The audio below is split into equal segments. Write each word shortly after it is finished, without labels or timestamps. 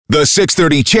The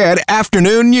 6:30 CHED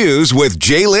Afternoon News with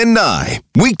Jaylen Nye.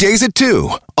 Weekdays at 2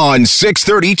 on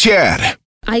 6:30 CHED.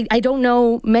 I don't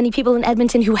know many people in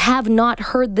Edmonton who have not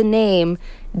heard the name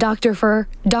Dr.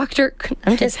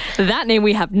 That name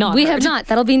we have not We heard. have not.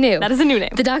 That'll be new. That is a new name.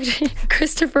 The Dr.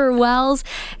 Christopher Wells.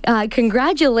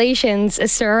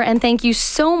 Congratulations, sir, and thank you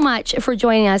so much for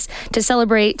joining us to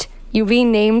celebrate you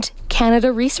being named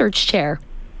Canada Research Chair.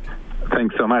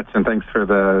 Thanks so much, and thanks for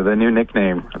the new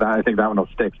nickname. I think that one will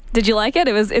stick. Did you like it?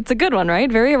 It's a good one,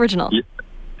 right? Very original.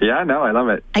 Yeah, no, I love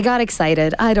it. I got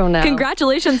excited. I don't know.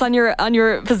 Congratulations on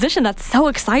your position. That's so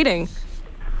exciting.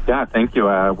 Yeah, thank you.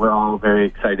 We're all very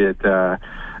excited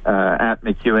at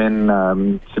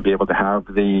MacEwan to be able to have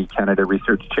the Canada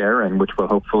Research Chair, and which will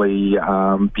hopefully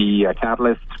be a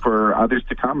catalyst for others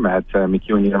to come at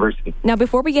MacEwan University. Now,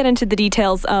 before we get into the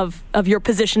details of your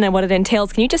position and what it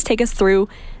entails, can you just take us through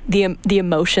the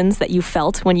emotions that you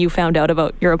felt when you found out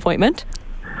about your appointment?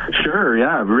 Sure,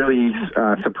 yeah, really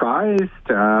surprised.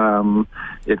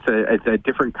 It's a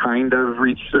different kind of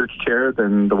research chair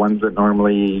than the ones that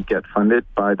normally get funded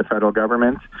by the federal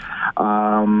government.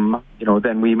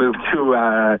 Then we moved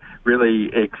to really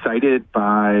excited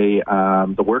by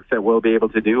the work that we'll be able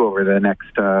to do over the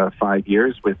next 5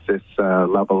 years with this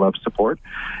level of support.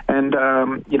 And,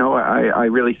 I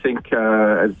really think,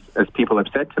 as people have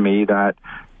said to me, that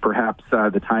perhaps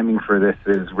the timing for this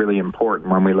is really important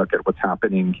when we look at what's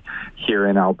happening here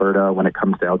in Alberta when it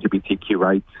comes to LGBTQ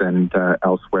rights and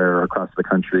elsewhere across the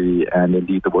country and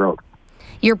indeed the world.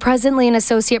 You're presently an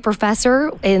associate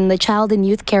professor in the Child and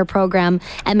Youth Care program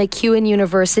at MacEwan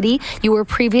University. You were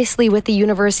previously with the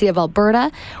University of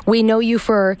Alberta. We know you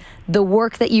for the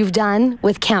work that you've done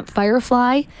with Camp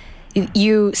Firefly.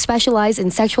 You specialize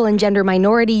in sexual and gender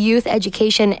minority youth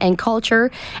education and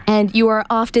culture, and you are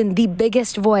often the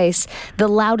biggest voice, the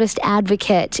loudest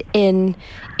advocate in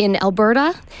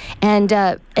Alberta, and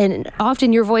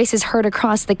often your voice is heard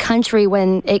across the country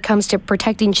when it comes to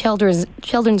protecting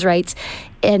children's rights.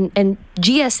 And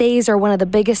GSAs are one of the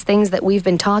biggest things that we've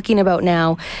been talking about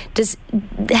now. Does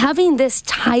having this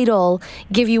title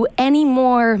give you any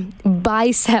more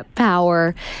bicep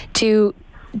power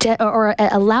or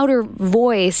a louder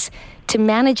voice to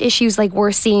manage issues like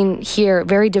we're seeing here,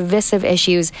 very divisive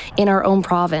issues in our own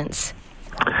province?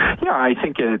 Yeah, I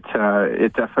think it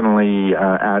definitely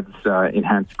adds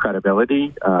enhanced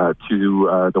credibility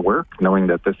to the work, knowing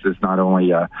that this is not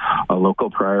only a local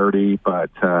priority, but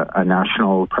a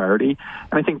national priority.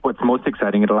 And I think what's most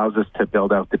exciting, it allows us to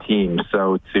build out the team.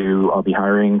 So I'll be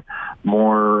hiring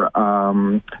more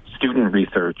student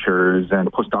researchers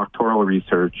and postdoctoral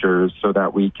researchers so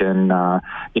that we can,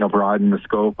 broaden the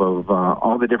scope of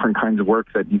all the different kinds of work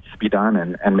that needs to be done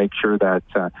and make sure that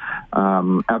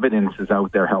evidence is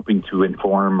out there helping to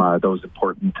inform those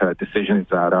important decisions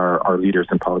that our leaders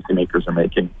and policymakers are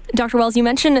making. Dr. Wells, you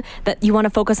mentioned that you want to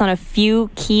focus on a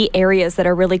few key areas that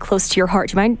are really close to your heart.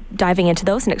 Do you mind diving into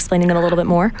those and explaining them a little bit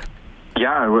more?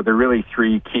 Yeah, well, there are really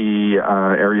three key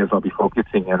areas I'll be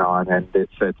focusing in on, and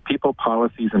it's people,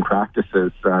 policies, and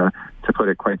practices, to put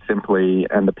it quite simply.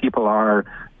 And the people are,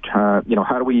 how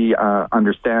do we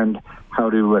understand how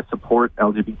to support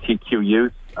LGBTQ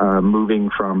youth moving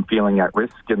from feeling at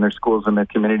risk in their schools and their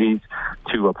communities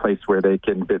to a place where they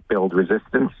can build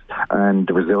resistance and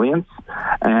resilience,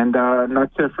 and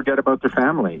not to forget about their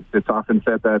families. It's often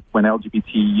said that when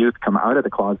LGBT youth come out of the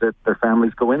closet, their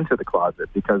families go into the closet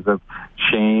because of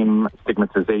shame,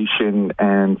 stigmatization,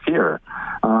 and fear.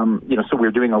 So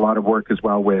we're doing a lot of work as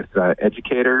well with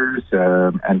educators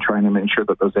and trying to ensure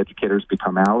that those educators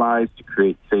become allies to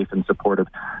create safe and supportive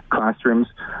classrooms,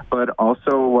 but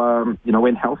also,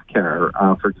 in healthcare,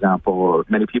 for example,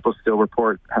 many people still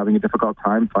report having a difficult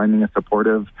time finding a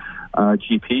supportive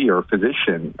GP or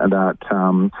physician that,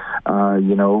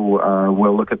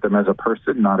 will look at them as a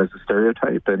person, not as a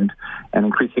stereotype. And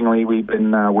increasingly, we've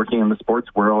been working in the sports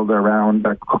world around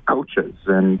coaches,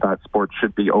 and that sport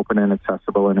should be open and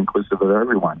accessible and inclusive of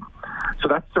everyone. So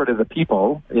that's sort of the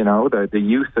people, the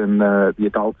youth and the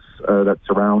adults that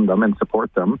surround them and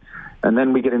support them. And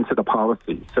then we get into the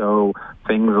policy. So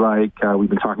things like we've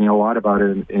been talking a lot about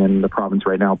it in the province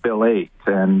right now, Bill 8,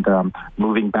 and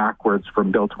moving backwards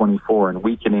from Bill 24 and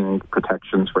weakening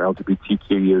protections for LGBTQ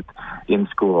youth in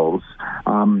schools.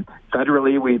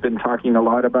 Federally, we've been talking a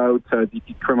lot about the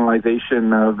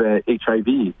decriminalization of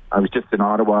HIV. I was just in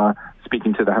Ottawa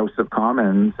speaking to the House of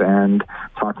Commons and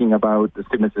talking about the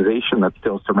stigmatization that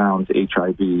still surrounds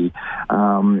HIV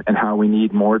and how we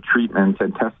need more treatment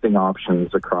and testing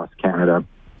options across Canada.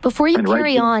 Before you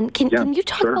carry on, can you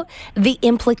talk about the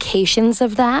implications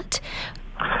of that?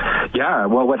 Yeah,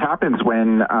 well, what happens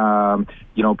when,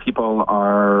 people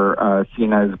are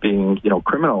seen as being,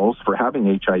 criminals for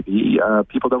having HIV,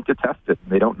 people don't get tested.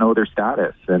 They don't know their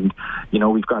status. And,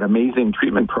 we've got amazing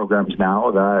treatment programs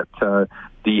now that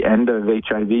the end of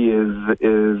HIV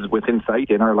is within sight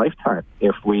in our lifetime.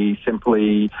 If we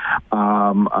simply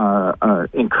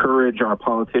encourage our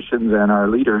politicians and our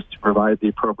leaders to provide the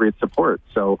appropriate support.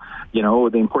 So,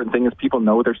 the important thing is people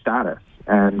know their status.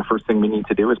 And the first thing we need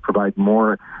to do is provide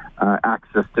more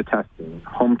access to testing,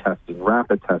 home testing,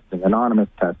 rapid testing, anonymous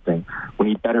testing. We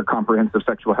need better comprehensive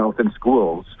sexual health in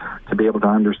schools to be able to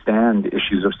understand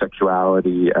issues of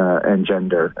sexuality and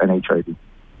gender and HIV.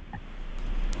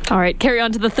 All right, carry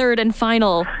on to the third and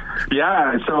final.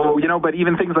 Yeah, so, but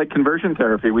even things like conversion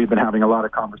therapy, we've been having a lot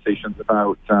of conversations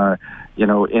about,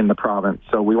 in the province.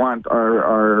 So we want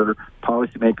our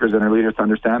policymakers and our leaders to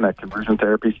understand that conversion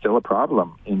therapy is still a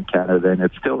problem in Canada, and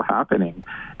it's still happening,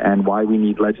 and why we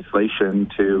need legislation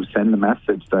to send the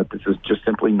message that this is just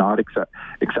simply not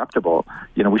acceptable.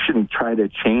 We shouldn't try to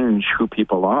change who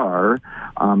people are.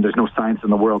 There's no science in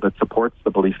the world that supports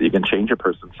the belief that you can change a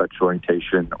person's sexual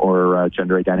orientation or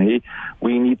gender identity.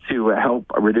 We need to help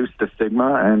reduce the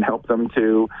stigma and help them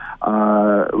to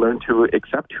learn to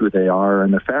accept who they are,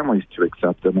 and their families to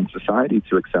accept them, and society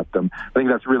to accept them. I think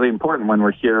that's really important when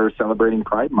we're here celebrating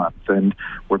Pride Month, and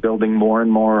we're building more and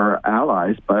more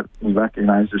allies, but we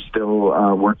recognize there's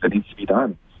still work that needs to be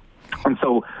done. And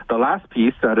so the last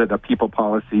piece out of the people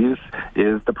policies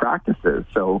is the practices.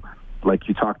 So like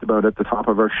you talked about at the top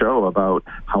of our show about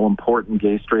how important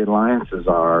gay-straight alliances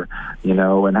are,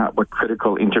 and what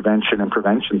critical intervention and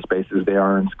prevention spaces they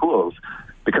are in schools.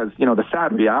 Because, the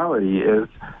sad reality is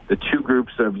the two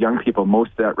groups of young people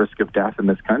most at risk of death in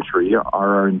this country are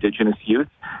our Indigenous youth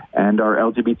and our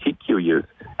LGBTQ youth.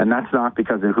 And that's not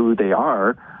because of who they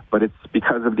are, but it's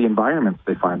because of the environments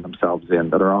they find themselves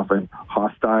in that are often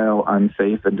hostile,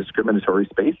 unsafe, and discriminatory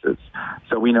spaces.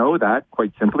 So we know that,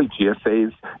 quite simply,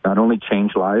 GSAs not only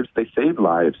change lives, they save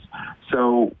lives.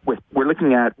 So we're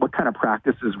looking at what kind of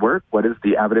practices work, what does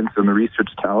the evidence and the research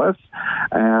tell us,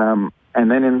 and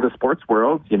then in the sports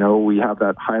world, we have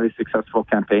that highly successful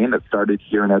campaign that started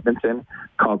here in Edmonton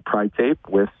called Pride Tape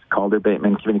with Calder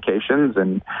Bateman Communications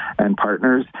and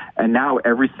partners. And now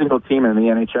every single team in the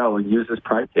NHL uses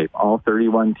Pride Tape, all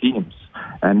 31 teams.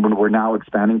 And we're now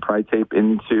expanding Pride Tape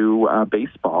into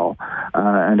baseball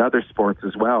and other sports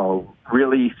as well,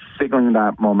 really signaling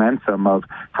that momentum of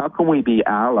how can we be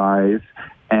allies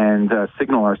and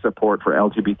signal our support for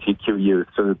LGBTQ youth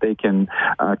so that they can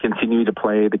continue to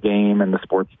play the game and the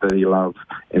sports that they love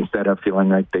instead of feeling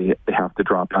like they have to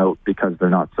drop out because they're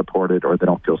not supported or they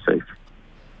don't feel safe.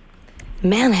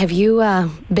 Man, have you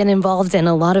been involved in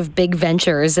a lot of big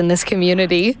ventures in this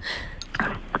community?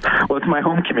 Well, it's my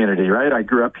home community, right? I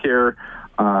grew up here.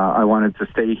 I wanted to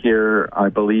stay here. I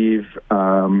believe,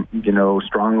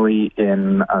 strongly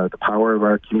in the power of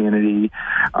our community.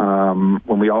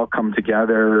 When we all come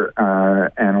together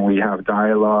and we have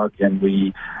dialogue and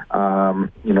we,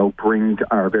 bring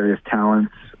our various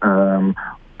talents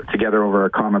together over a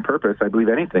common purpose, I believe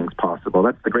anything's possible.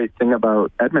 That's the great thing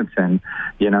about Edmonton.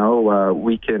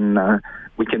 We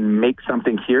can make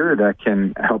something here that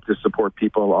can help to support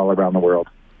people all around the world.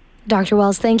 Dr.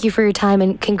 Wells, thank you for your time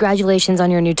and congratulations on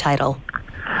your new title.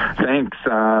 Thanks.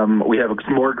 We have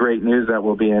some more great news that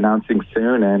we'll be announcing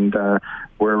soon, and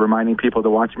we're reminding people to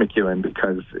watch MacEwan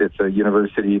because it's a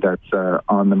university that's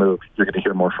on the move. You're going to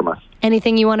hear more from us.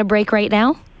 Anything you want to break right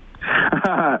now?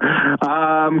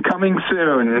 Coming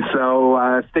soon.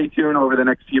 So stay tuned over the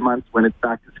next few months. When it's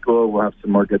back to school, we'll have some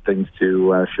more good things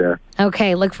to share.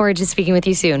 Okay, look forward to speaking with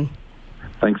you soon.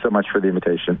 Thanks so much for the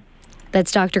invitation.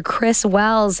 That's Dr. Chris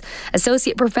Wells,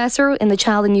 Associate Professor in the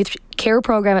Child and Youth Care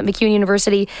Program at MacEwan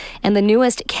University and the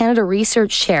newest Canada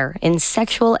Research Chair in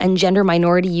Sexual and Gender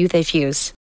Minority Youth Issues.